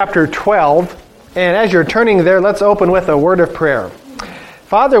Chapter 12, and as you're turning there, let's open with a word of prayer.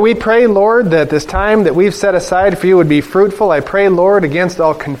 Father, we pray, Lord, that this time that we've set aside for you would be fruitful. I pray, Lord, against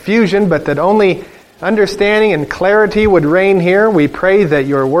all confusion, but that only understanding and clarity would reign here. We pray that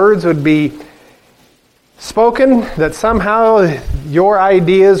your words would be spoken, that somehow your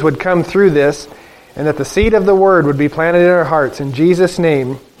ideas would come through this, and that the seed of the word would be planted in our hearts. In Jesus'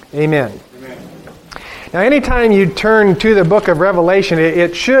 name, amen. Now, anytime you turn to the book of Revelation,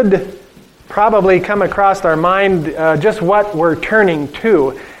 it should probably come across our mind just what we're turning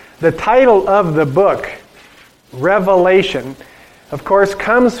to. The title of the book, Revelation, of course,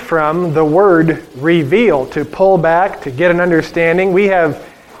 comes from the word reveal, to pull back, to get an understanding. We have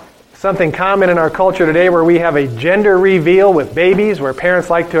something common in our culture today where we have a gender reveal with babies, where parents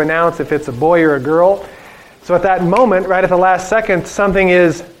like to announce if it's a boy or a girl. So at that moment, right at the last second, something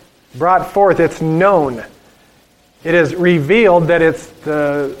is brought forth, it's known. It is revealed that it's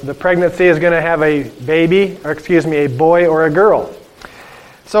the pregnancy is going to have a baby, a boy or a girl.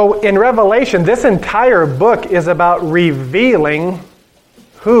 So in Revelation, this entire book is about revealing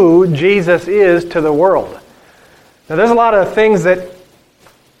who Jesus is to the world. Now there's a lot of things that,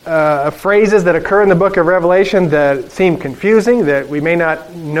 phrases that occur in the book of Revelation that seem confusing, that we may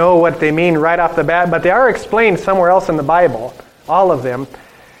not know what they mean right off the bat, but they are explained somewhere else in the Bible, all of them.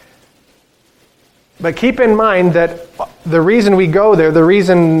 But keep in mind that the reason we go there, the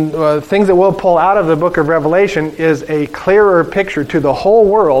reason things that we'll pull out of the book of Revelation is a clearer picture to the whole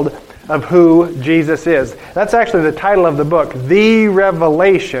world of who Jesus is. That's actually the title of the book, The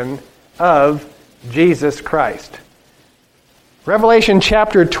Revelation of Jesus Christ. Revelation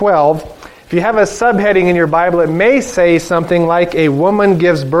chapter 12, if you have a subheading in your Bible, it may say something like, A Woman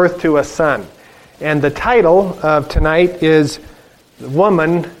Gives Birth to a Son. And the title of tonight is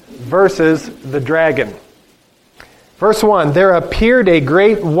Woman versus the Dragon. Verse 1, There appeared a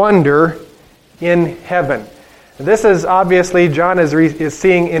great wonder in heaven. This is obviously, John is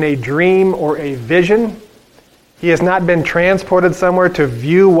seeing in a dream or a vision. He has not been transported somewhere to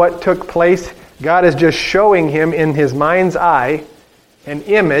view what took place. God is just showing him in his mind's eye an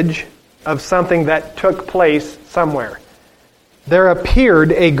image of something that took place somewhere. There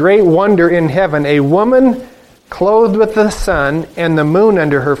appeared a great wonder in heaven, a woman clothed with the sun and the moon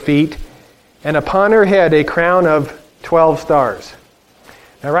under her feet, and upon her head a crown of 12 stars.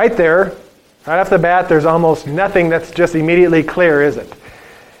 Now right there, right off the bat, there's almost nothing that's just immediately clear, is it?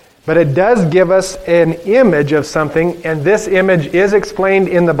 But it does give us an image of something, and this image is explained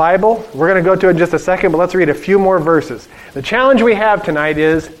in the Bible. We're going to go to it in just a second, but let's read a few more verses. The challenge we have tonight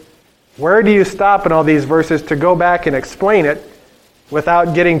is, where do you stop in all these verses to go back and explain it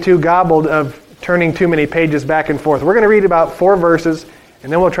without getting too gobbled of turning too many pages back and forth? We're going to read about 4 verses,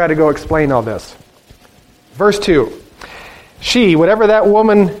 and then we'll try to go explain all this. Verse 2. She, whatever that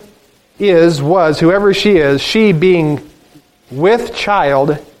woman was, whoever she is, she being with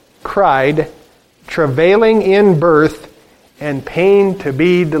child, cried, travailing in birth, and pain to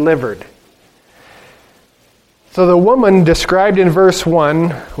be delivered. So the woman described in verse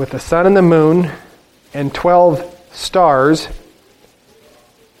 1, with the sun and the moon and 12 stars,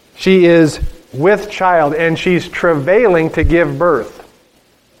 she is with child, and she's travailing to give birth.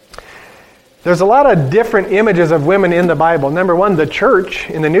 There's a lot of different images of women in the Bible. Number one, the church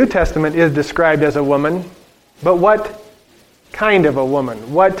in the New Testament is described as a woman, but what kind of a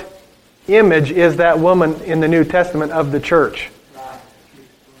woman? What image is that woman in the New Testament of the church?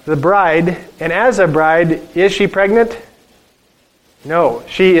 The bride. And as a bride, is she pregnant? No.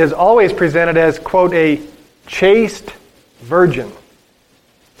 She is always presented as, quote, a chaste virgin.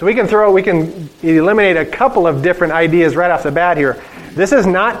 So we can eliminate a couple of different ideas right off the bat here. This is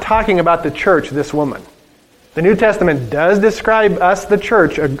not talking about the church, this woman. The New Testament does describe us, the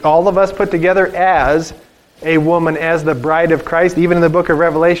church, all of us put together, as a woman, as the bride of Christ. Even in the book of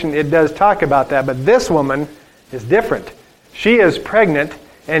Revelation, it does talk about that. But this woman is different. She is pregnant,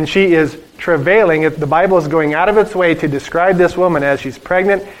 and she is travailing. The Bible is going out of its way to describe this woman as she's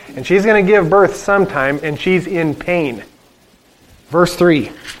pregnant, and she's going to give birth sometime, and she's in pain. Verse 3,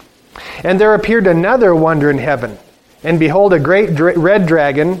 And there appeared another wonder in heaven, and behold, a great red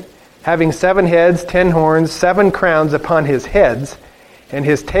dragon, having 7 heads, 10 horns, 7 crowns upon his heads, and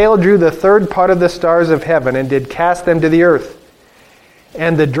his tail drew the third part of the stars of heaven, and did cast them to the earth.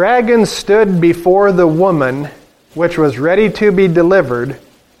 And the dragon stood before the woman, which was ready to be delivered,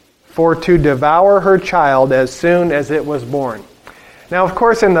 for to devour her child as soon as it was born. Now, of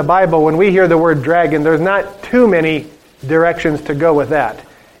course, in the Bible, when we hear the word dragon, there's not too many directions to go with that.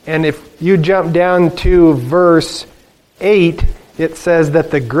 And if you jump down to verse 8, it says that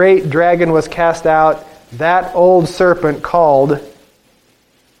the great dragon was cast out, that old serpent called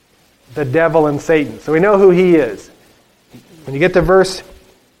the devil and Satan. So we know who he is. When you get to verse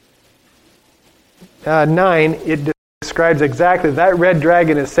 9, it describes exactly that red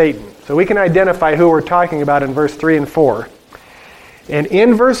dragon is Satan. So we can identify who we're talking about in verse 3 and 4. And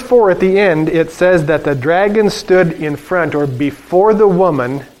in verse 4 at the end, it says that the dragon stood in front or before the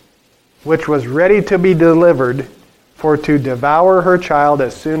woman, which was ready to be delivered, for to devour her child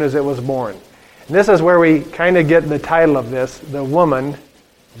as soon as it was born. And this is where we kind of get the title of this, the woman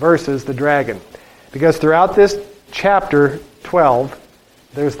versus the dragon. Because throughout this chapter 12,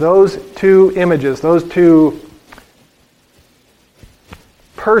 there's those two images, those two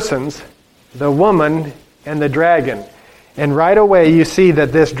persons, the woman and the dragon. And right away you see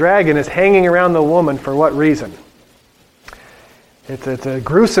that this dragon is hanging around the woman for what reason? It's a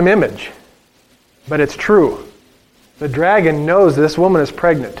gruesome image, but it's true. The dragon knows this woman is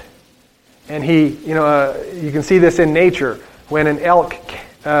pregnant. And you can see this in nature. When an elk,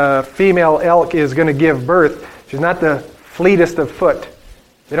 female elk is going to give birth, she's not the fleetest of foot.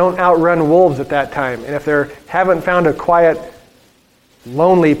 They don't outrun wolves at that time. And if they haven't found a quiet,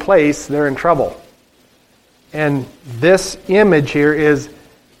 lonely place, they're in trouble. And this image here is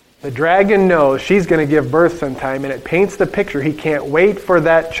the dragon knows she's going to give birth sometime, and it paints the picture. He can't wait for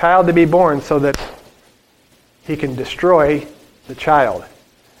that child to be born so that he can destroy the child.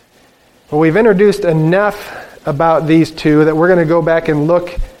 Well, we've introduced enough about these two that we're going to go back and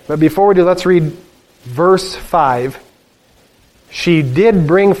look. But before we do, let's read verse 5. She did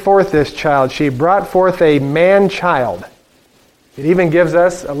bring forth this child. She brought forth a man-child. It even gives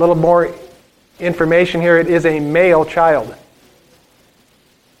us a little more information here. It is a male child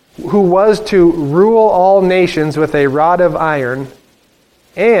who was to rule all nations with a rod of iron,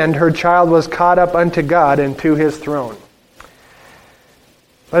 and her child was caught up unto God and to his throne.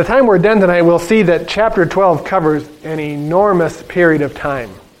 By the time we're done tonight, we'll see that chapter 12 covers an enormous period of time.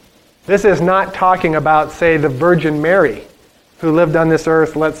 This is not talking about, say, the Virgin Mary, who lived on this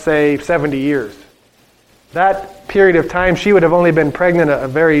earth, let's say, 70 years. That period of time, she would have only been pregnant a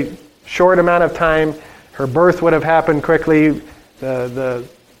very short amount of time. Her birth would have happened quickly. The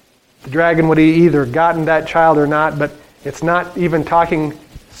dragon would have either gotten that child or not, but it's not even talking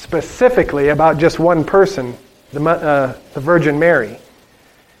specifically about just one person, the Virgin Mary.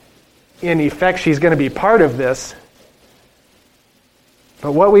 In effect, she's going to be part of this.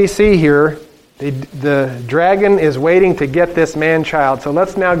 But what we see here, the dragon is waiting to get this man-child. So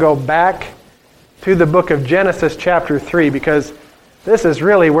let's now go back to the book of Genesis chapter 3, because this is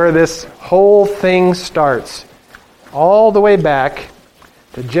really where this whole thing starts. All the way back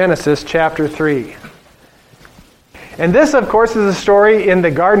to Genesis chapter 3. And this, of course, is a story in the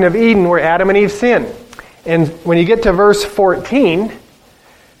Garden of Eden where Adam and Eve sin. And when you get to verse 14,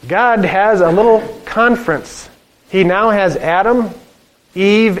 God has a little conference. He now has Adam,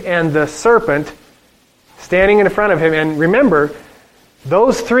 Eve, and the serpent standing in front of him. And remember,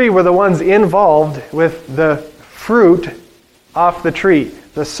 those three were the ones involved with the fruit off the tree.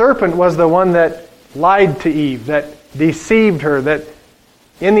 The serpent was the one that lied to Eve, that deceived her, that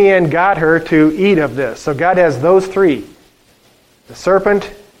in the end got her to eat of this. So God has those three: the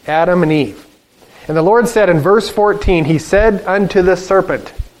serpent, Adam, and Eve. And the Lord said in verse 14, He said unto the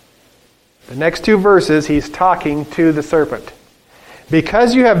serpent, the next two verses, He's talking to the serpent,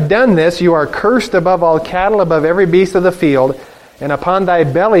 because you have done this, you are cursed above all cattle, above every beast of the field, and upon thy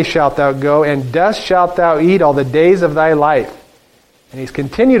belly shalt thou go, and dust shalt thou eat all the days of thy life. And He's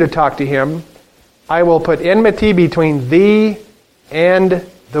continued to talk to him. I will put enmity between thee and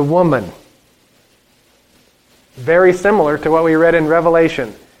the woman. Very similar to what we read in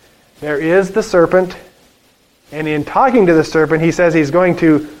Revelation. There is the serpent, and in talking to the serpent, he says he's going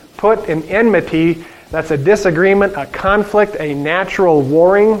to put an enmity, that's a disagreement, a conflict, a natural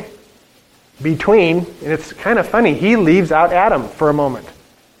warring between, and it's kind of funny, he leaves out Adam for a moment.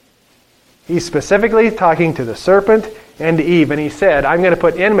 He's specifically talking to the serpent and to Eve, and he said, I'm going to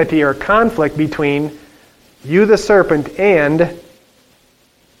put enmity or conflict between you, the serpent, and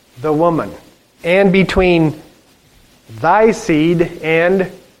the woman, and between thy seed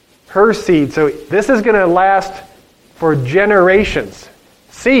and her seed. So this is going to last for generations.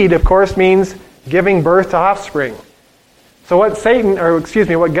 Seed, of course, means giving birth to offspring. So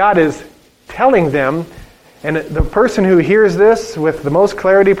what God is telling them, and the person who hears this with the most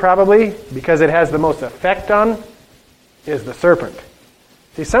clarity probably, because it has the most effect on, is the serpent.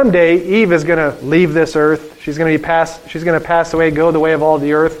 See, someday Eve is going to leave this earth. She's going to pass away, go the way of all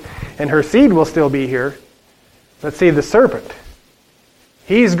the earth, and her seed will still be here. But see, the serpent,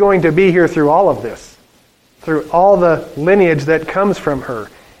 he's going to be here through all of this, through all the lineage that comes from her.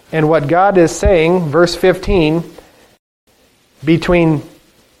 And what God is saying, verse 15, between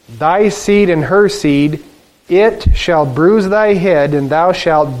thy seed and her seed, it shall bruise thy head, and thou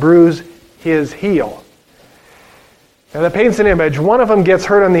shalt bruise his heel. Now that paints an image. One of them gets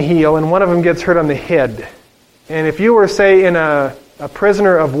hurt on the heel, and one of them gets hurt on the head. And if you were, say, in a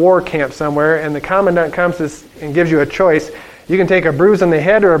prisoner of war camp somewhere, and the commandant comes and gives you a choice, you can take a bruise on the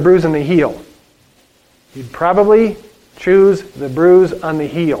head or a bruise on the heel. You'd probably choose the bruise on the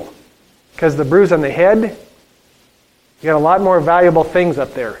heel. Because the bruise on the head, you got a lot more valuable things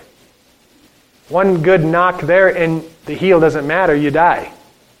up there. One good knock there and the heel doesn't matter, you die.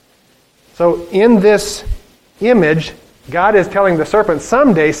 So in this image, God is telling the serpent,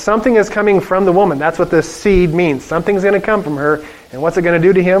 someday something is coming from the woman. That's what this seed means. Something's going to come from her. And what's it going to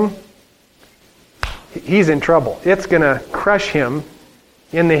do to him? He's in trouble. It's going to crush him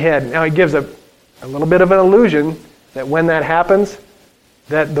in the head. Now he gives a little bit of an illusion that when that happens,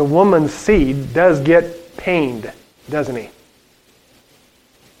 that the woman's seed does get pained, doesn't he?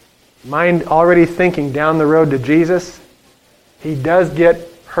 Mind already thinking down the road to Jesus, he does get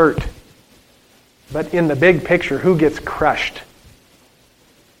hurt. But in the big picture, who gets crushed?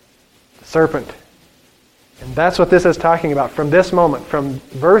 The serpent. And that's what this is talking about. From this moment, from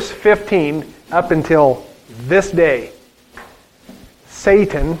verse 15 up until this day,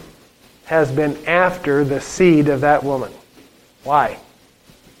 Satan has been after the seed of that woman. Why?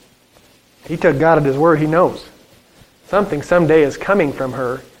 He took God at his word. He knows. Something someday is coming from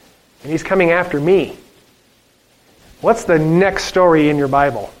her, and he's coming after me. What's the next story in your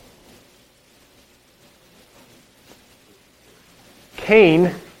Bible?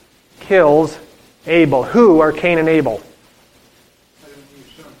 Cain kills Abel. Who are Cain and Abel?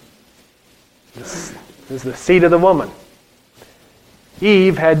 This is the seed of the woman.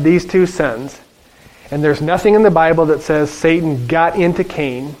 Eve had these two sons, and there's nothing in the Bible that says Satan got into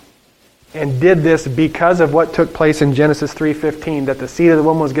Cain and did this because of what took place in Genesis 3:15, that the seed of the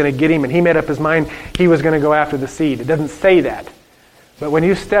woman was going to get him, and he made up his mind he was going to go after the seed. It doesn't say that. But when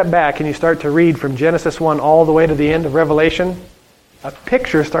you step back and you start to read from Genesis 1 all the way to the end of Revelation, a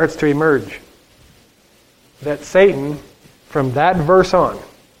picture starts to emerge that Satan, from that verse on,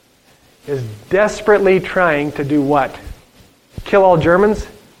 is desperately trying to do what? Kill all Germans?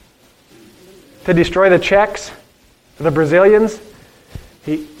 To destroy the Czechs? The Brazilians?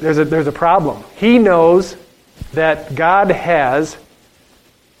 There's a problem. He knows that God has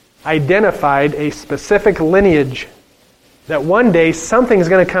identified a specific lineage, that one day something's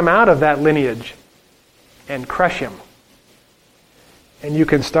going to come out of that lineage and crush him. And you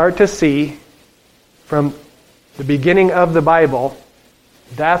can start to see from the beginning of the Bible,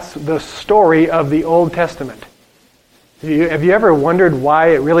 that's the story of the Old Testament. Have you ever wondered why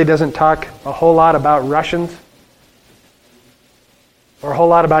it really doesn't talk a whole lot about Russians? Or a whole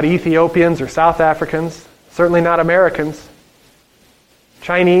lot about Ethiopians or South Africans? Certainly not Americans.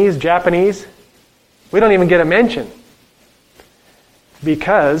 Chinese, Japanese? We don't even get a mention.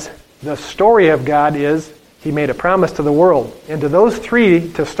 Because the story of God is he made a promise to the world. And to those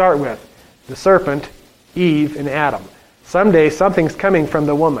three to start with, the serpent, Eve, and Adam. Someday something's coming from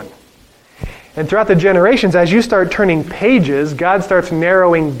the woman. And throughout the generations, as you start turning pages, God starts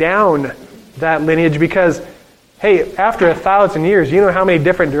narrowing down that lineage because, hey, after 1,000 years, you know how many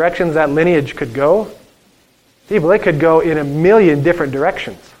different directions that lineage could go? People, it could go in 1,000,000 different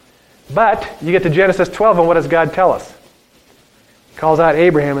directions. But you get to Genesis 12, and what does God tell us? He calls out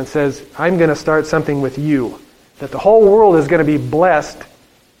Abraham and says, I'm going to start something with you, that the whole world is going to be blessed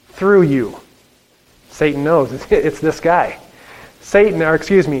through you. Satan knows. It's this guy.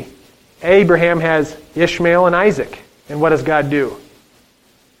 Abraham has Ishmael and Isaac. And what does God do?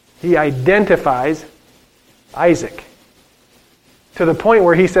 He identifies Isaac. To the point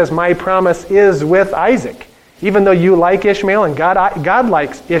where he says, my promise is with Isaac. Even though you like Ishmael and God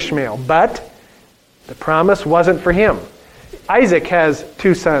likes Ishmael. But the promise wasn't for him. Isaac has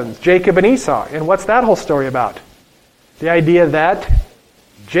two sons, Jacob and Esau. And what's that whole story about? The idea that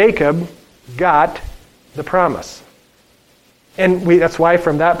Jacob got the promise. And that's why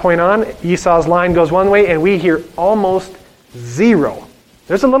from that point on, Esau's line goes one way, and we hear almost zero.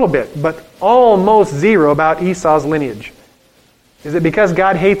 There's a little bit, but almost zero about Esau's lineage. Is it because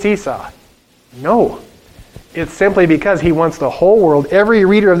God hates Esau? No. It's simply because he wants the whole world, every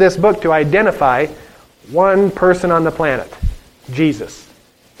reader of this book, to identify one person on the planet, Jesus.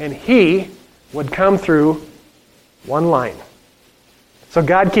 And he would come through one line. So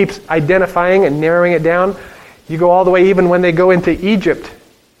God keeps identifying and narrowing it down. You go all the way even when they go into Egypt,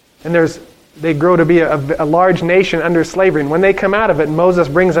 and they grow to be a large nation under slavery. And when they come out of it, and Moses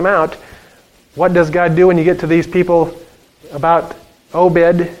brings them out, what does God do when you get to these people about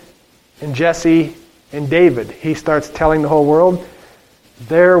Obed and Jesse and David? He starts telling the whole world,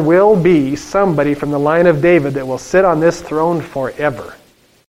 there will be somebody from the line of David that will sit on this throne forever.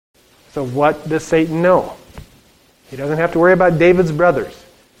 So what does Satan know? He doesn't have to worry about David's brothers,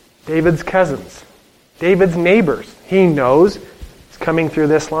 David's cousins, David's neighbors. He knows it's coming through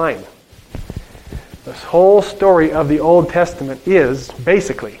this line. This whole story of the Old Testament is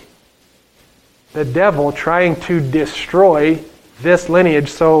basically the devil trying to destroy this lineage.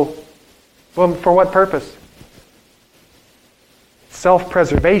 So, well, for what purpose?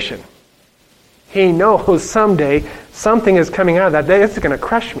 Self-preservation. He knows someday something is coming out of that. It's going to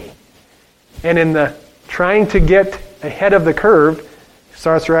crush me. And in the trying to get ahead of the curve,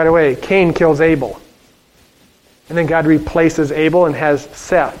 starts right away. Cain kills Abel. And then God replaces Abel and has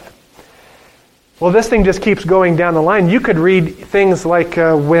Seth. Well, this thing just keeps going down the line. You could read things like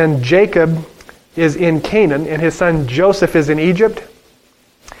when Jacob is in Canaan and his son Joseph is in Egypt.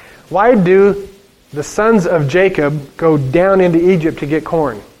 Why do the sons of Jacob go down into Egypt to get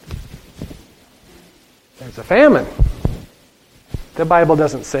corn? There's a famine. The Bible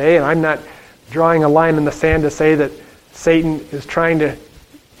doesn't say, and I'm not drawing a line in the sand to say that Satan is trying to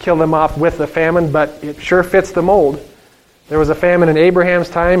kill them off with the famine, but it sure fits the mold. There was a famine in Abraham's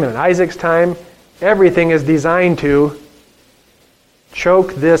time and in Isaac's time. Everything is designed to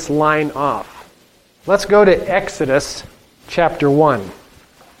choke this line off. Let's go to Exodus chapter 1.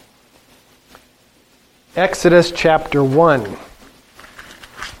 Exodus chapter 1.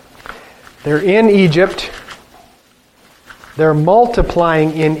 They're in Egypt. They're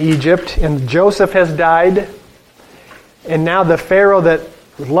multiplying in Egypt, and Joseph has died. And now the Pharaoh that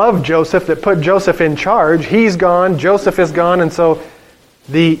loved Joseph, that put Joseph in charge, he's gone, Joseph is gone, and so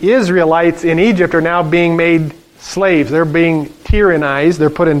the Israelites in Egypt are now being made slaves. They're being tyrannized. They're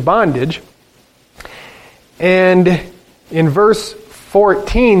put in bondage. And in verse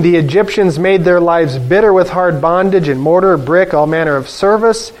 14, the Egyptians made their lives bitter with hard bondage and mortar, brick, all manner of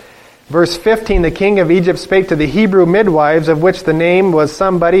service. Verse 15, the king of Egypt spake to the Hebrew midwives, of which the name was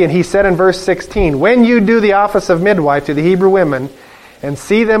somebody, and he said in verse 16, when you do the office of midwife to the Hebrew women, and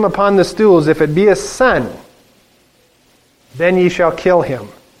see them upon the stools, if it be a son, then ye shall kill him.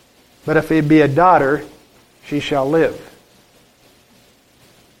 But if it be a daughter, she shall live.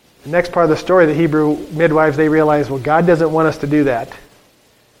 The next part of the story, the Hebrew midwives, they realize, well, God doesn't want us to do that.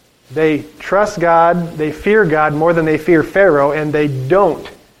 They trust God, they fear God more than they fear Pharaoh, and they don't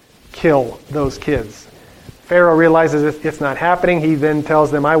kill those kids. Pharaoh realizes it's not happening. He then tells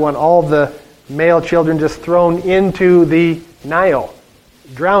them, I want all the male children just thrown into the Nile.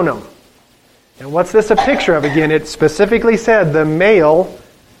 Drown them. And what's this a picture of again? It specifically said the male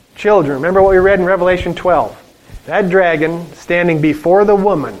children. Remember what we read in Revelation 12? That dragon standing before the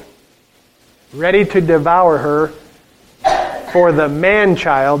woman, ready to devour her for the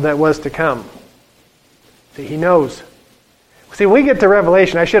man-child that was to come. See, he knows. See, when we get to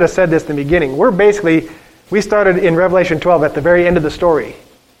Revelation, I should have said this in the beginning. We started in Revelation 12 at the very end of the story.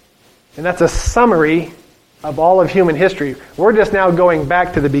 And that's a summary of all of human history. We're just now going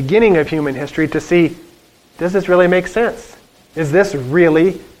back to the beginning of human history to see, does this really make sense? Is this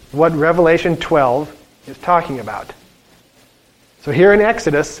really what Revelation 12 is talking about? So here in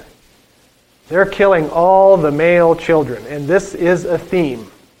Exodus, they're killing all the male children, and this is a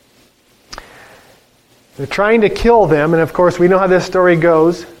theme. They're trying to kill them, and of course we know how this story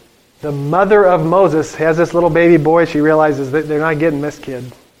goes. The mother of Moses has this little baby boy. She realizes that they're not getting this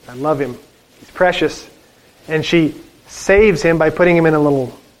kid. I love him. He's precious. And she saves him by putting him in a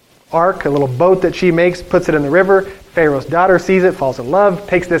little ark, a little boat that she makes, puts it in the river. Pharaoh's daughter sees it, falls in love,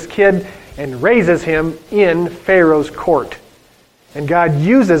 takes this kid, and raises him in Pharaoh's court. And God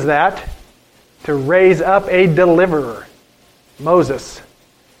uses that to raise up a deliverer, Moses.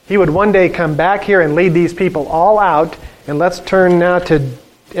 He would one day come back here and lead these people all out. And let's turn now to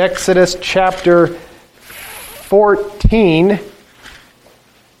Exodus chapter 14.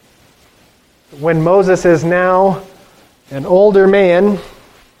 When Moses is now an older man,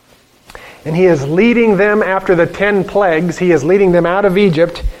 and he is leading them after the 10 plagues. He is leading them out of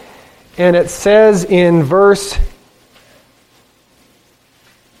Egypt. And it says in verse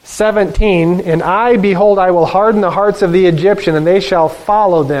 17, and I, behold, I will harden the hearts of the Egyptian, and they shall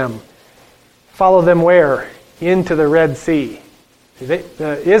follow them. Follow them where? Into the Red Sea.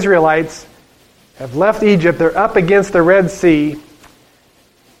 The Israelites have left Egypt. They're up against the Red Sea.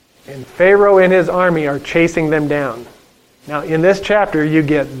 And Pharaoh and his army are chasing them down. Now, in this chapter, you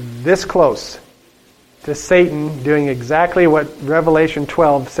get this close to Satan doing exactly what Revelation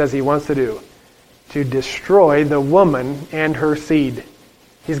 12 says he wants to do. To destroy the woman and her seed.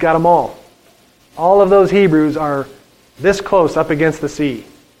 He's got them all. All of those Hebrews are this close up against the sea.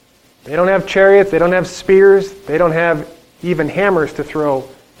 They don't have chariots. They don't have spears. They don't have even hammers to throw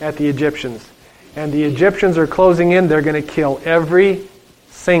at the Egyptians. And the Egyptians are closing in. They're going to kill every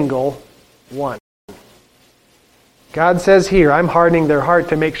single one. God says here, I'm hardening their heart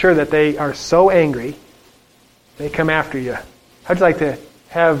to make sure that they are so angry, they come after you. How'd you like to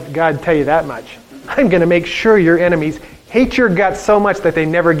have God tell you that much? I'm going to make sure your enemies hate your guts so much that they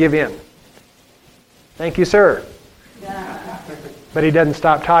never give in. Thank you, sir. But he doesn't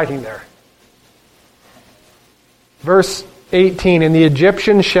stop talking there. Verse 18, and the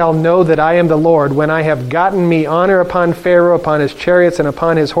Egyptians shall know that I am the Lord when I have gotten me honor upon Pharaoh, upon his chariots, and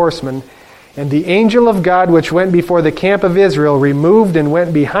upon his horsemen. And the angel of God which went before the camp of Israel removed and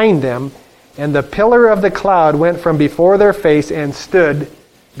went behind them, and the pillar of the cloud went from before their face and stood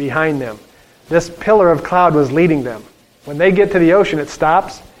behind them. This pillar of cloud was leading them. When they get to the ocean, it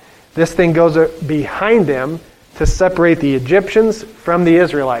stops. This thing goes behind them to separate the Egyptians from the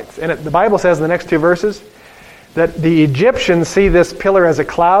Israelites. And the Bible says in the next two verses that the Egyptians see this pillar as a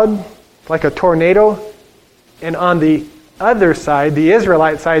cloud, like a tornado, and on the other side, the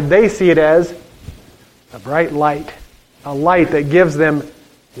Israelite side, they see it as a bright light, a light that gives them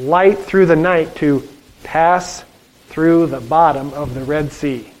light through the night to pass through the bottom of the Red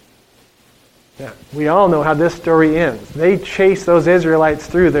Sea. Now, we all know how this story ends. They chase those Israelites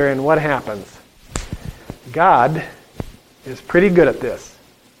through there, and what happens? God is pretty good at this.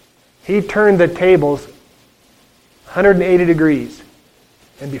 He turned the tables 180 degrees.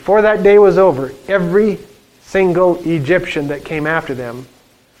 And before that day was over, every single Egyptian that came after them,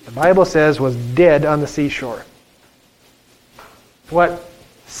 the Bible says, was dead on the seashore. What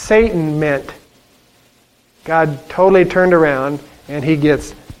Satan meant, God totally turned around, and he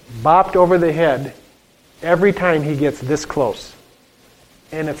gets bopped over the head every time he gets this close.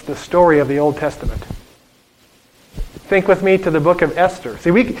 And it's the story of the Old Testament. Think with me to the book of Esther. See,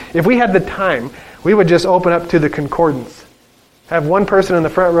 if we had the time, we would just open up to the concordance. Have one person in the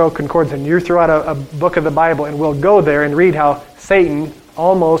front row concordance, and you throw out a book of the Bible, and we'll go there and read how Satan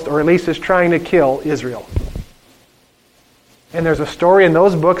almost, or at least is trying to kill Israel. And there's a story in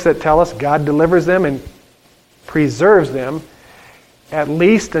those books that tell us God delivers them and preserves them, at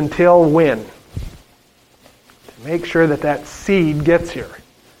least until when? To make sure that that seed gets here.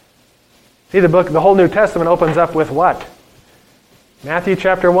 See, the whole New Testament opens up with what? Matthew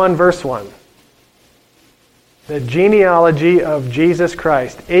chapter 1, verse 1. The genealogy of Jesus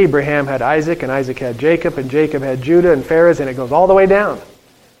Christ. Abraham had Isaac, and Isaac had Jacob, and Jacob had Judah and Phares, and it goes all the way down.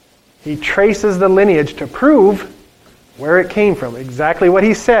 He traces the lineage to prove where it came from. Exactly what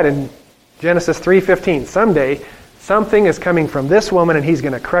he said in Genesis 3:15. Someday, something is coming from this woman, and he's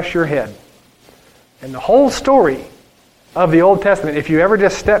going to crush your head. And the whole story of the Old Testament, if you ever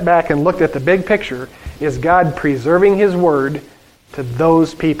just step back and looked at the big picture, is God preserving his word to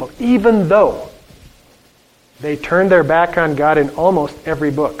those people, even though they turned their back on God in almost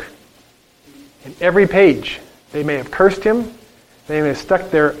every book. In every page, they may have cursed him. They may have stuck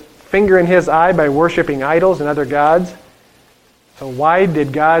their finger in his eye by worshiping idols and other gods. So why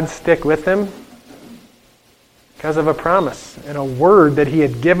did God stick with them? Because of a promise and a word that he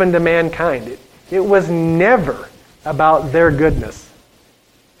had given to mankind. It was never about their goodness.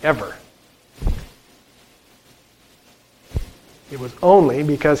 Ever. It was only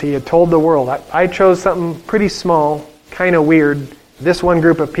because he had told the world, I chose something pretty small, kind of weird, this one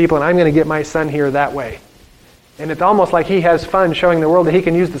group of people, and I'm going to get my son here that way. And it's almost like he has fun showing the world that he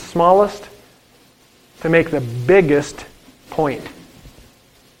can use the smallest to make the biggest point.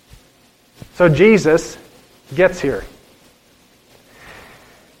 So Jesus gets here.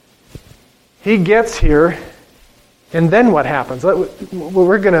 He gets here, and then what happens?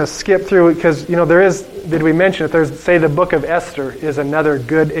 We're going to skip through because, there is, did we mention it? There's, say, the book of Esther is another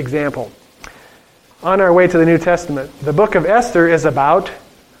good example. On our way to the New Testament, the book of Esther is about,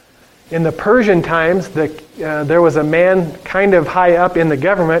 in the Persian times, there was a man kind of high up in the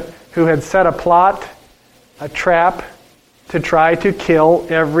government who had set a plot, a trap, to try to kill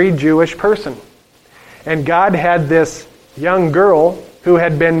every Jewish person. And God had this young girl who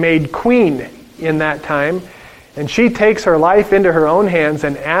had been made queen in that time, and she takes her life into her own hands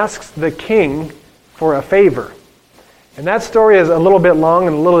and asks the king for a favor. And that story is a little bit long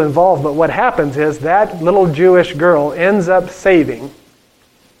and a little involved, but what happens is that little Jewish girl ends up saving.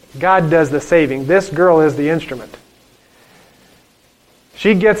 God does the saving. This girl is the instrument.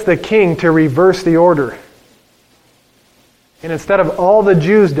 She gets the king to reverse the order. And instead of all the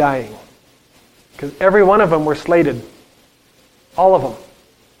Jews dying, because every one of them were slated, all of them.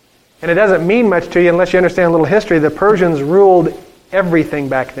 And it doesn't mean much to you unless you understand a little history. The Persians ruled everything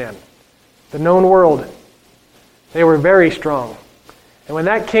back then. The known world. They were very strong. And when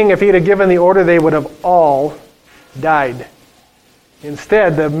that king, if he had given the order, they would have all died.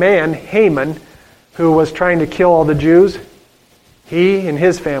 Instead, the man, Haman, who was trying to kill all the Jews, he and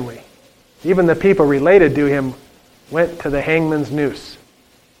his family, even the people related to him, went to the hangman's noose.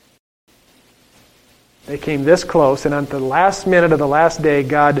 They came this close, and at the last minute of the last day,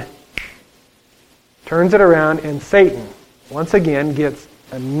 God turns it around, and Satan, once again, gets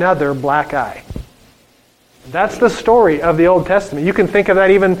another black eye. That's the story of the Old Testament. You can think of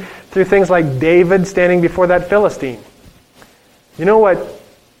that even through things like David standing before that Philistine. You know what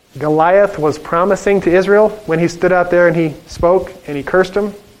Goliath was promising to Israel when he stood out there and he spoke and he cursed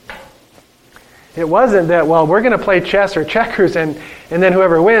them? It wasn't that, well, we're going to play chess or checkers and then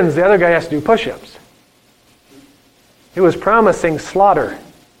whoever wins, the other guy has to do push-ups. He was promising slaughter.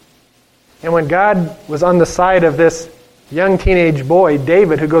 And when God was on the side of this young teenage boy,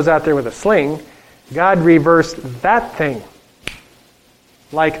 David, who goes out there with a sling, God reversed that thing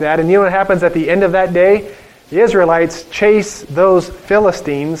like that. And you know what happens at the end of that day? The Israelites chase those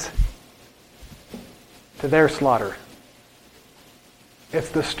Philistines to their slaughter. It's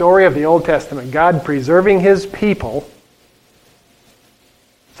the story of the Old Testament. God preserving His people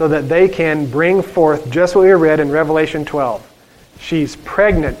so that they can bring forth just what we read in Revelation 12. She's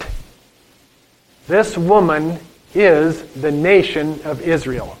pregnant. This woman is the nation of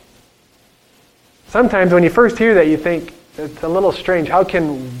Israel. Sometimes when you first hear that, you think it's a little strange. How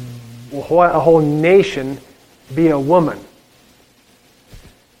can a whole nation be a woman?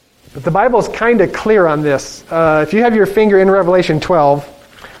 But the Bible's kind of clear on this. If you have your finger in Revelation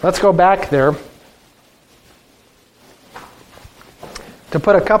 12, let's go back there to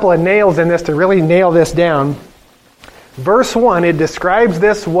put a couple of nails in this to really nail this down. Verse 1, it describes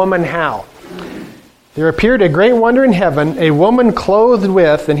this woman how? There appeared a great wonder in heaven, a woman clothed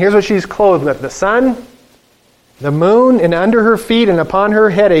with, and here's what she's clothed with, the sun, the moon, and under her feet and upon her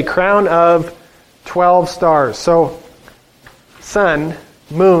head a crown of 12 stars. So, sun,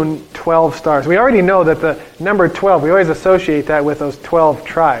 moon, 12 stars. We already know that the number 12, we always associate that with those 12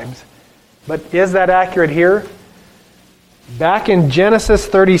 tribes. But is that accurate here? Back in Genesis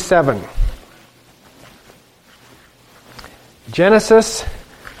 37. Genesis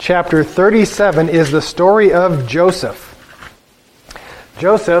chapter 37 is the story of Joseph.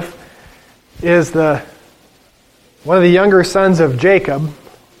 Joseph is one of the younger sons of Jacob,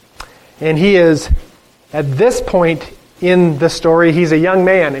 and he is, at this point in the story, he's a young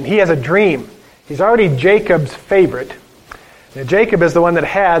man, and he has a dream. He's already Jacob's favorite. Now, Jacob is the one that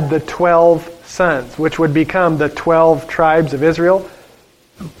had the 12 sons, which would become the 12 tribes of Israel.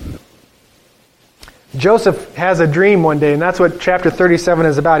 Joseph has a dream one day, and that's what chapter 37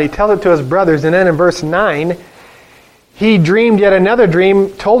 is about. He tells it to his brothers, and then in verse 9, he dreamed yet another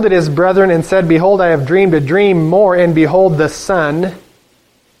dream, told it his brethren, and said, Behold, I have dreamed a dream more, and behold, the sun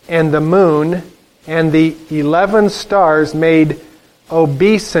and the moon and the 11 stars made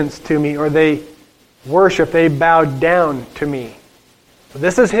obeisance to me, or they worship, they bowed down to me. So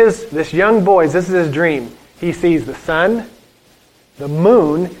this is this young boy's, this is his dream. He sees the sun, the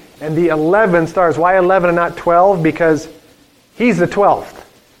moon, and the 11 stars. Why 11 and not 12? Because he's the 12th.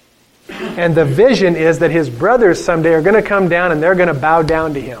 And the vision is that his brothers someday are going to come down and they're going to bow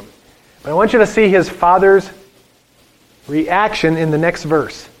down to him. But I want you to see his father's reaction in the next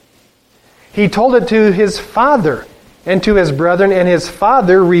verse. He told it to his father and to his brethren, and his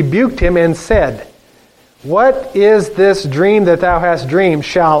father rebuked him and said, What is this dream that thou hast dreamed?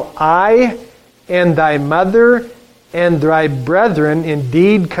 Shall I and thy mother and thy brethren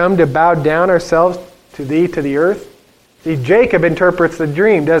indeed come to bow down ourselves to thee to the earth? See, Jacob interprets the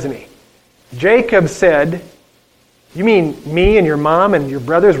dream, doesn't he? Jacob said, You mean me and your mom and your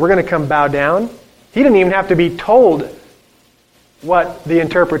brothers, we're going to come bow down? He didn't even have to be told what the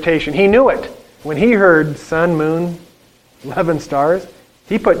interpretation. He knew it. When he heard sun, moon, 11 stars,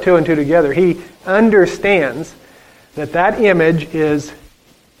 he put two and two together. He understands that that image is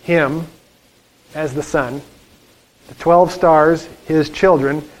him as the sun, the 12 stars, his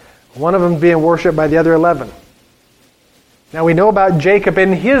children, one of them being worshipped by the other 11. Now we know about Jacob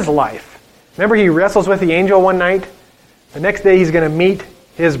in his life. Remember, he wrestles with the angel one night. The next day he's going to meet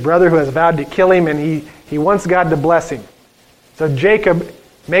his brother who has vowed to kill him, and he wants God to bless him. So Jacob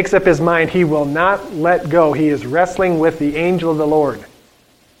makes up his mind he will not let go. He is wrestling with the angel of the Lord.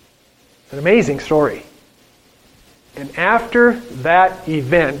 It's an amazing story. And after that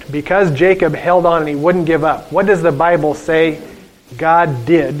event, because Jacob held on and he wouldn't give up, what does the Bible say God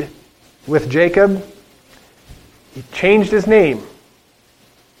did with Jacob? He changed his name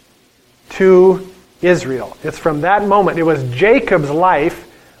to Israel. It's from that moment. It was Jacob's life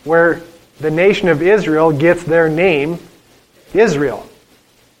where the nation of Israel gets their name, Israel.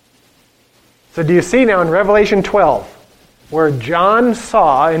 So do you see now in Revelation 12, where John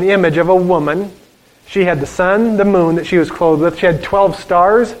saw an image of a woman? She had the sun, the moon that she was clothed with. She had 12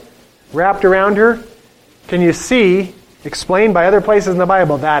 stars wrapped around her. Can you see, explained by other places in the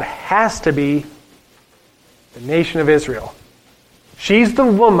Bible, that has to be the nation of Israel. She's the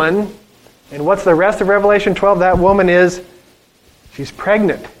woman, and what's the rest of Revelation 12? That woman is, she's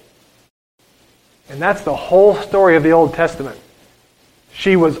pregnant. And that's the whole story of the Old Testament.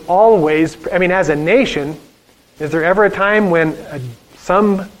 She was always, as a nation, is there ever a time when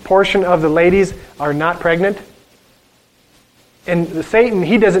some portion of the ladies are not pregnant? And Satan,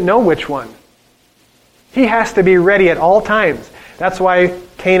 he doesn't know which one. He has to be ready at all times. That's why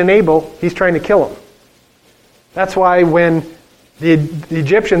Cain and Abel, he's trying to kill them. That's why when the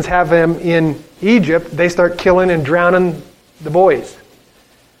Egyptians have them in Egypt, they start killing and drowning the boys.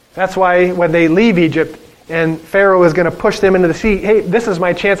 That's why when they leave Egypt and Pharaoh is going to push them into the sea, hey, this is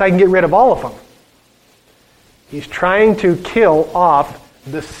my chance, I can get rid of all of them. He's trying to kill off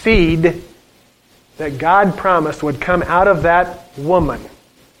the seed that God promised would come out of that woman.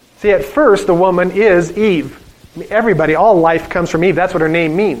 See, at first, the woman is Eve. Everybody, all life comes from Eve. That's what her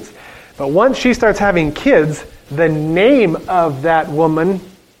name means. But once she starts having kids, the name of that woman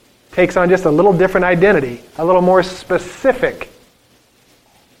takes on just a little different identity, a little more specific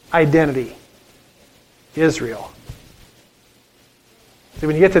identity. Israel. See,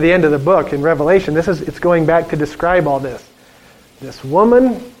 when you get to the end of the book in Revelation, it's going back to describe all this. This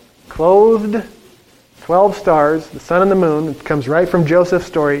woman clothed 12 stars, the sun and the moon, it comes right from Joseph's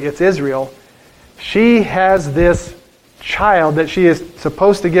story, it's Israel. She has this child that she is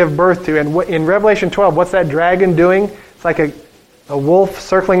supposed to give birth to. And in Revelation 12, what's that dragon doing? It's like a wolf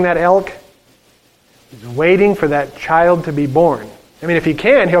circling that elk. He's waiting for that child to be born. If he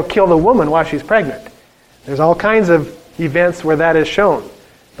can, he'll kill the woman while she's pregnant. There's all kinds of events where that is shown.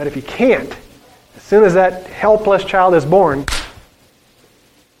 But if he can't, as soon as that helpless child is born,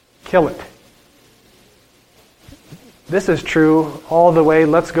 kill it. This is true all the way.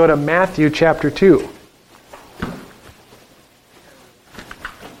 Let's go to Matthew chapter 2.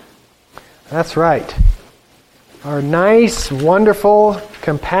 That's right. Our nice, wonderful,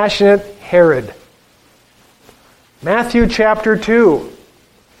 compassionate Herod. Matthew chapter 2.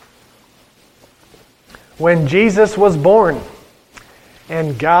 When Jesus was born,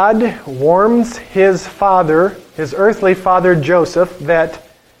 and God warns his father, his earthly father Joseph, that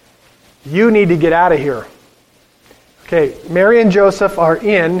you need to get out of here. Okay, Mary and Joseph are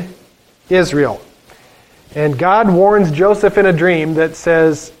in Israel. And God warns Joseph in a dream that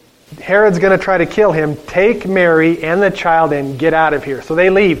says, Herod's going to try to kill him. Take Mary and the child and get out of here. So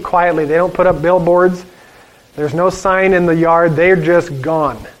they leave quietly. They don't put up billboards. There's no sign in the yard. They're just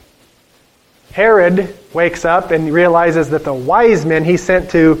gone. Herod wakes up and realizes that the wise men he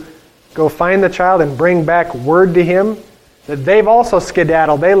sent to go find the child and bring back word to him, that they've also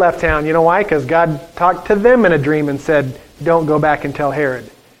skedaddled. They left town. You know why? Because God talked to them in a dream and said, don't go back and tell Herod.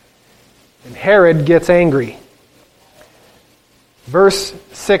 And Herod gets angry. Verse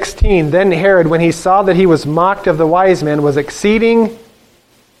 16, then Herod, when he saw that he was mocked of the wise men, was exceeding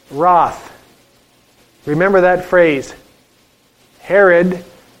wroth. Remember that phrase. Herod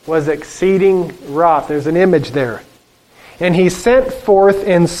was exceeding wroth. There's an image there. And he sent forth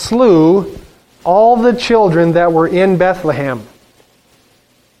and slew all the children that were in Bethlehem.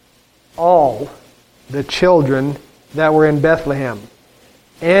 All the children that were in Bethlehem.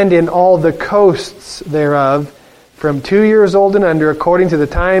 And in all the coasts thereof, from 2 years old and under, according to the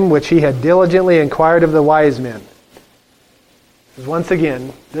time which he had diligently inquired of the wise men. Once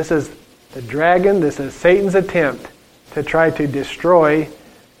again, this is the dragon, this is Satan's attempt to try to destroy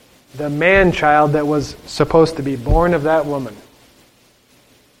the man-child that was supposed to be born of that woman.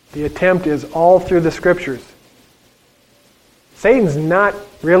 The attempt is all through the Scriptures. Satan's not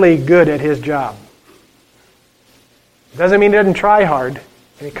really good at his job. Doesn't mean he doesn't try hard,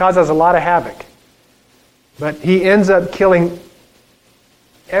 and he causes a lot of havoc. But he ends up killing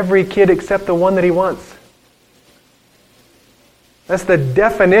every kid except the one that he wants. That's the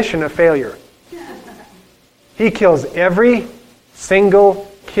definition of failure. He kills every single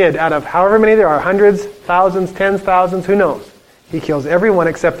kid out of however many there are, hundreds, thousands, tens, thousands, who knows. He kills everyone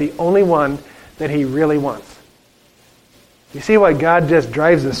except the only one that he really wants. You see why God just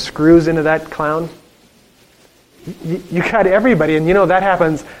drives the screws into that clown? You got everybody, and that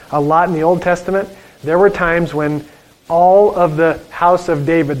happens a lot in the Old Testament. There were times when all of the house of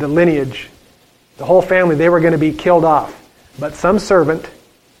David, the lineage, the whole family, they were going to be killed off. But some servant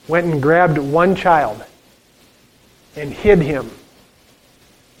went and grabbed one child and hid him.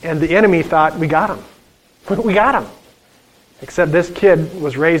 And the enemy thought, we got him. We got him. Except this kid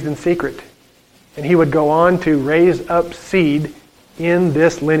was raised in secret. And he would go on to raise up seed in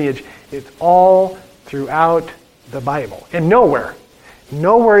this lineage. It's all throughout the Bible. And nowhere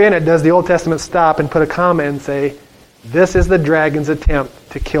in it does the Old Testament stop and put a comma and say, this is the dragon's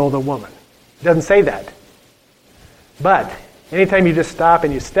attempt to kill the woman. It doesn't say that. But anytime you just stop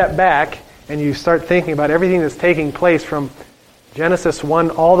and you step back and you start thinking about everything that's taking place from Genesis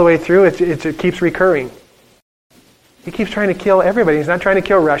 1 all the way through, it keeps recurring. He keeps trying to kill everybody. He's not trying to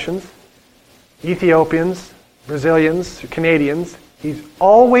kill Russians, Ethiopians, Brazilians, Canadians. He's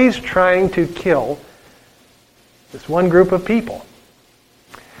always trying to kill this one group of people.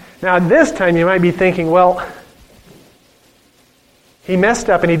 Now, at this time, you might be thinking, well, he messed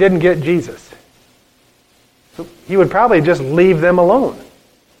up and he didn't get Jesus. So he would probably just leave them alone.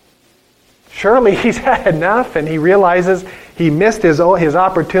 Surely he's had enough and he realizes he missed his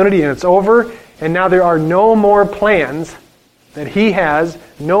opportunity and it's over, and now there are no more plans that he has,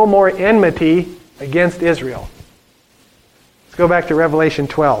 no more enmity against Israel. Let's go back to Revelation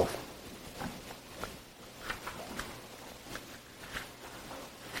 12.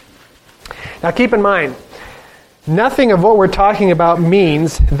 Now keep in mind, nothing of what we're talking about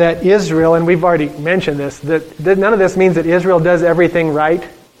means that Israel, and we've already mentioned this, that none of this means that Israel does everything right.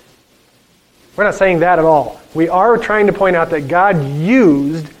 We're not saying that at all. We are trying to point out that God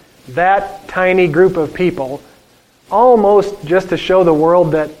used that tiny group of people almost just to show the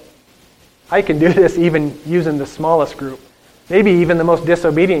world that I can do this even using the smallest group. Maybe even the most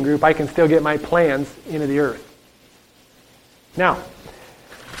disobedient group, I can still get my plans into the earth. Now,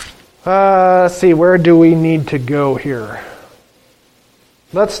 let's see, where do we need to go here?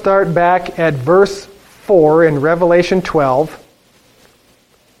 Let's start back at verse 4 in Revelation 12.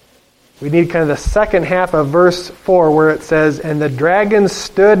 We need kind of the second half of verse 4 where it says, "And the dragon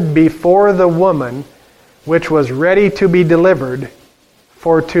stood before the woman, which was ready to be delivered,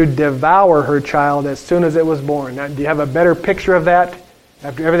 for to devour her child as soon as it was born." Now, do you have a better picture of that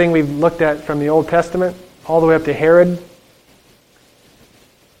after everything we've looked at from the Old Testament, all the way up to Herod?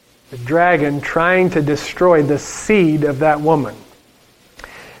 The dragon trying to destroy the seed of that woman.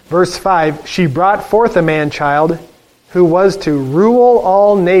 Verse 5, "She brought forth a man-child who was to rule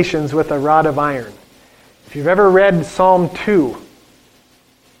all nations with a rod of iron." If you've ever read Psalm 2,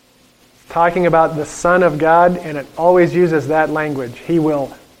 it's talking about the Son of God, and it always uses that language. He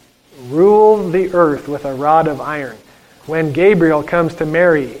will rule the earth with a rod of iron. When Gabriel comes to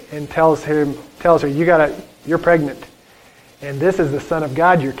Mary and tells her, you're pregnant, and this is the Son of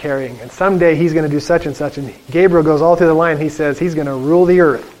God you're carrying, and someday he's going to do such and such, and Gabriel goes all through the line. He says he's going to rule the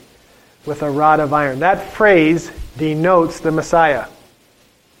earth with a rod of iron. That phrase denotes the Messiah,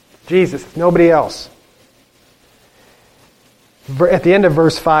 Jesus, nobody else. At the end of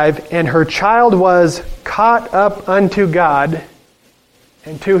verse 5, "And her child was caught up unto God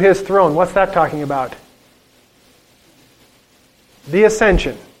and to his throne." What's that talking about? The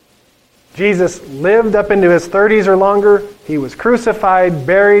ascension. Jesus lived up into his 30s or longer. He was crucified,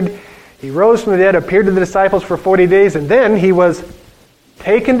 buried. He rose from the dead, appeared to the disciples for 40 days, and then he was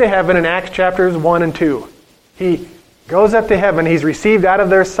taken to heaven in Acts chapters 1 and 2. He goes up to heaven. He's received out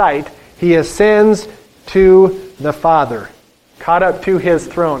of their sight. He ascends to the Father, caught up to his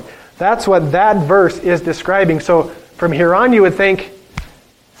throne. That's what that verse is describing. So from here on, you would think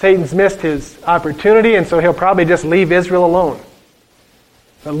Satan's missed his opportunity, and so he'll probably just leave Israel alone.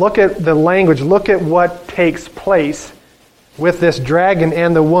 But look at the language. Look at what takes place with this dragon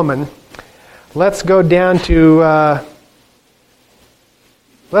and the woman. Let's go down to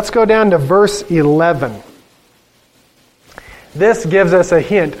verse 11. This gives us a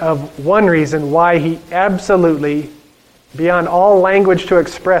hint of one reason why he absolutely, beyond all language to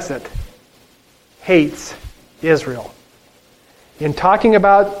express it, hates Israel. In talking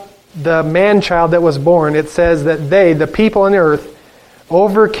about the man-child that was born, it says that they, the people on the earth,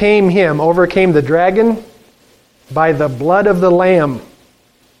 overcame the dragon, by the blood of the Lamb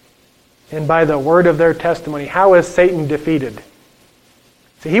and by the word of their testimony. How is Satan defeated?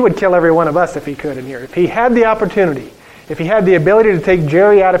 See, he would kill every one of us if he could in here. If he had the opportunity, if he had the ability to take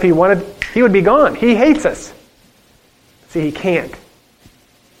Jerry out if he wanted, he would be gone. He hates us. See, he can't.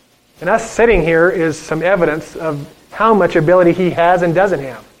 And us sitting here is some evidence of how much ability he has and doesn't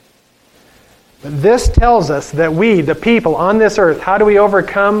have. But this tells us that we, the people on this earth, how do we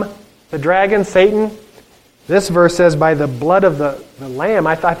overcome the dragon, Satan? This verse says, by the blood of the Lamb.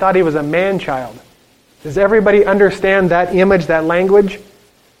 I thought he was a man-child. Does everybody understand that image, that language?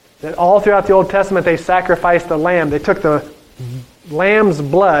 That all throughout the Old Testament they sacrificed the lamb. They took the lamb's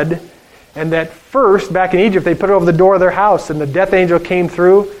blood, and that first, back in Egypt, they put it over the door of their house, and the death angel came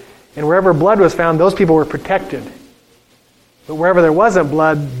through, and wherever blood was found, those people were protected. But wherever there wasn't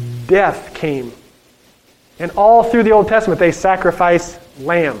blood, death came And all through the Old Testament, they sacrifice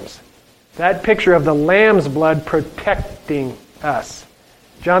lambs. That picture of the lamb's blood protecting us.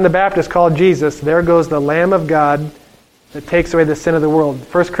 John the Baptist called Jesus, there goes the Lamb of God that takes away the sin of the world.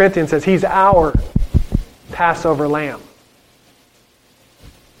 1 Corinthians says he's our Passover lamb.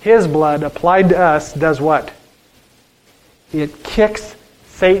 His blood applied to us does what? It kicks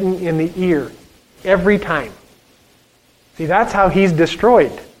Satan in the ear every time. See, that's how he's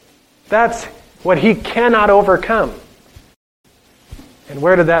destroyed. That's what he cannot overcome. And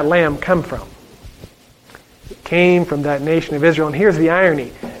where did that lamb come from? It came from that nation of Israel. And here's the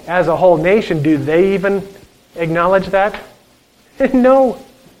irony. As a whole nation, do they even acknowledge that? No.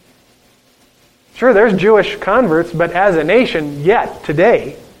 Sure, there's Jewish converts, but as a nation, yet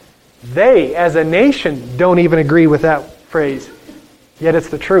today, they, as a nation, don't even agree with that phrase. Yet it's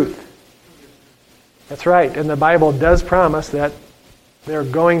the truth. That's right. And the Bible does promise that they're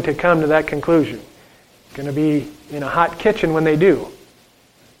going to come to that conclusion. Going to be in a hot kitchen when they do.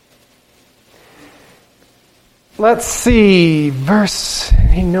 Let's see.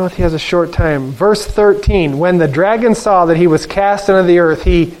 He knoweth he has a short time. Verse 13. When the dragon saw that he was cast into the earth,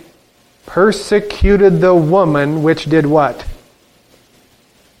 he persecuted the woman which did what?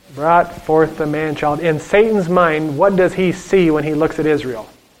 Brought forth the man-child. In Satan's mind, what does he see when he looks at Israel?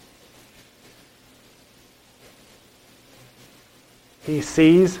 He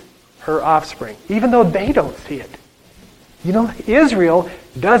sees her offspring, even though they don't see it. You know, Israel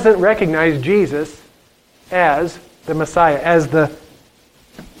doesn't recognize Jesus as the Messiah, as the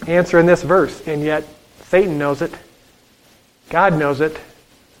answer in this verse, and yet Satan knows it. God knows it.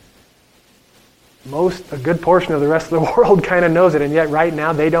 A good portion of the rest of the world kind of knows it, and yet right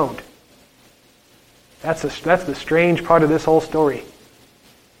now they don't. That's the strange part of this whole story.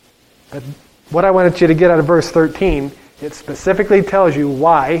 But what I wanted you to get out of verse 13, it specifically tells you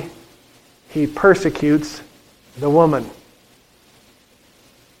why he persecutes the woman.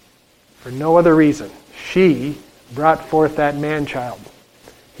 For no other reason. She brought forth that man-child.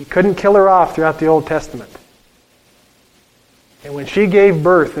 He couldn't kill her off throughout the Old Testament. And when she gave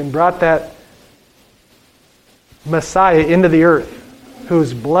birth and brought that Messiah into the earth,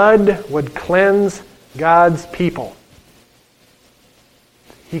 whose blood would cleanse God's people,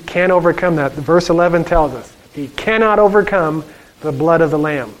 he can't overcome that. Verse 11 tells us he cannot overcome the blood of the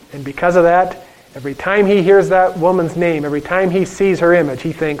Lamb. And because of that, every time he hears that woman's name, every time he sees her image,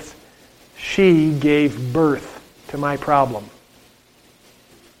 he thinks, she gave birth to my problem.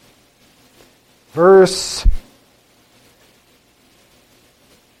 Verse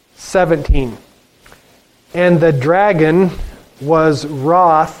 17. And the dragon was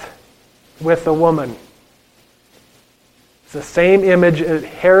wroth with the woman. It's the same image as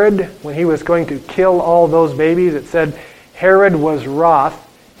Herod when he was going to kill all those babies. It said Herod was wroth,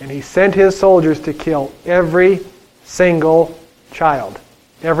 and he sent his soldiers to kill every single child.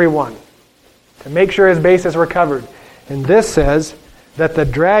 Every one. To make sure his bases were covered. And this says that the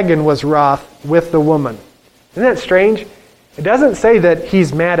dragon was wroth with the woman. Isn't that strange? It doesn't say that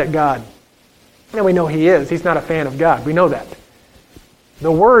he's mad at God. And we know he is. He's not a fan of God. We know that.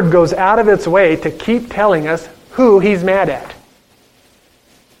 The Word goes out of its way to keep telling us who he's mad at.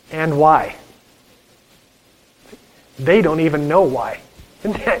 And why. They don't even know why.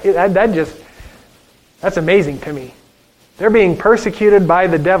 That's amazing to me. They're being persecuted by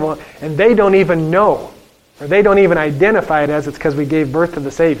the devil, and they don't even know, or they don't even identify it as it's because we gave birth to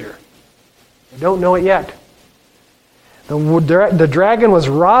the Savior. They don't know it yet. The dragon was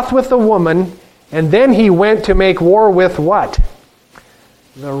wroth with the woman, and then he went to make war with what?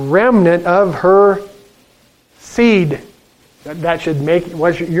 The remnant of her seed. That should make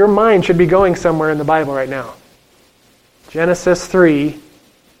your mind should be going somewhere in the Bible right now. Genesis 3,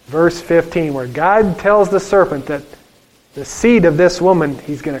 verse 15, where God tells the serpent that the seed of this woman,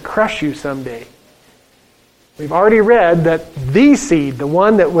 he's going to crush you someday. We've already read that the seed, the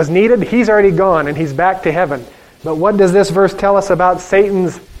one that was needed, he's already gone and he's back to heaven. But what does this verse tell us about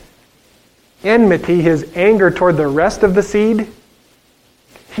Satan's enmity, his anger toward the rest of the seed?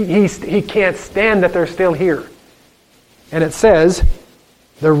 He can't stand that they're still here. And it says,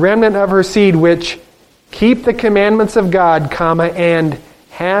 the remnant of her seed which keep the commandments of God, and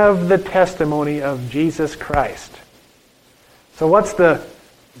have the testimony of Jesus Christ. So what's the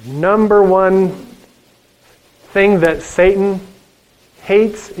number one thing that Satan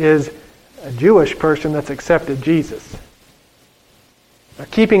hates is a Jewish person that's accepted Jesus. They're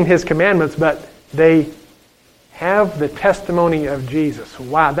keeping his commandments, but they have the testimony of Jesus.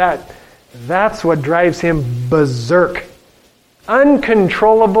 Wow, that's what drives him berserk.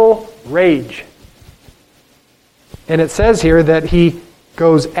 Uncontrollable rage. And it says here that he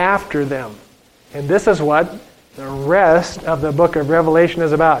goes after them. And this is what the rest of the book of Revelation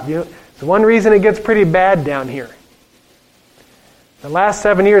is about. It's one reason it gets pretty bad down here. The last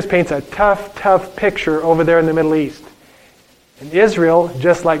 7 years paints a tough picture over there in the Middle East. And Israel,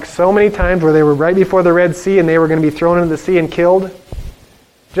 just like so many times where they were right before the Red Sea and they were going to be thrown into the sea and killed,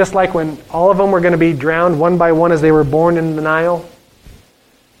 just like when all of them were going to be drowned one by one as they were born in the Nile,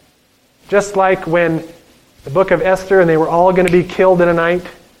 just like when the book of Esther and they were all going to be killed in a night,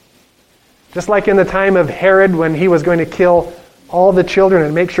 just like in the time of Herod when he was going to kill all the children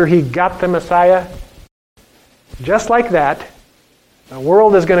and make sure he got the Messiah, just like that, the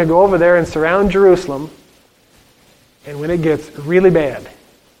world is going to go over there and surround Jerusalem, and when it gets really bad,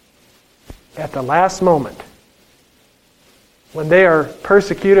 at the last moment, when they are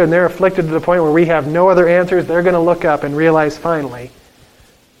persecuted and they're afflicted to the point where we have no other answers, they're going to look up and realize finally,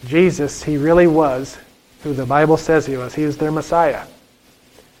 Jesus, he really was who the Bible says he was. He was their Messiah.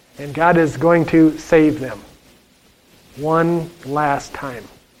 And God is going to save them one last time.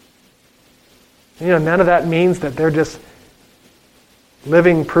 None of that means that they're just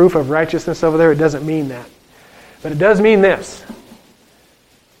living proof of righteousness over there. It doesn't mean that. But it does mean this.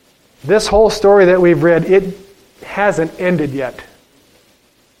 This whole story that we've read, it hasn't ended yet.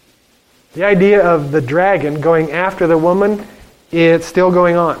 The idea of the dragon going after the woman, it's still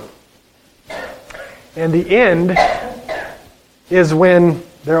going on. And the end is when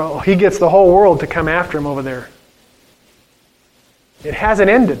he gets the whole world to come after him over there. It hasn't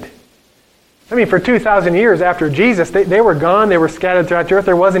ended. For 2,000 years after Jesus, they were gone, they were scattered throughout the earth,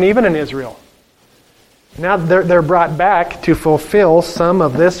 there wasn't even an Israel. Now they're brought back to fulfill some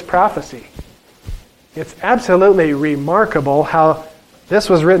of this prophecy. It's absolutely remarkable how this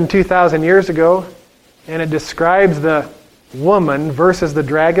was written 2,000 years ago, and it describes the woman versus the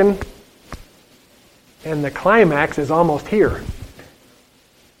dragon, and the climax is almost here.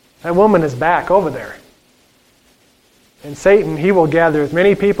 That woman is back over there. And Satan, he will gather as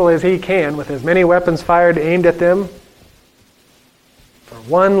many people as he can with as many weapons fired aimed at them for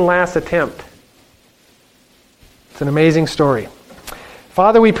one last attempt. It's an amazing story.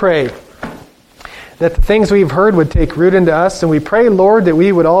 Father, we pray that the things we've heard would take root into us, and we pray, Lord, that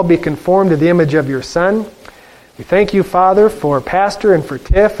we would all be conformed to the image of your Son. We thank you, Father, for Pastor and for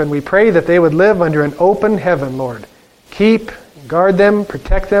Tiff, and we pray that they would live under an open heaven, Lord. Keep, guard them,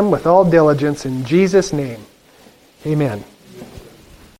 protect them with all diligence in Jesus' name. Amen.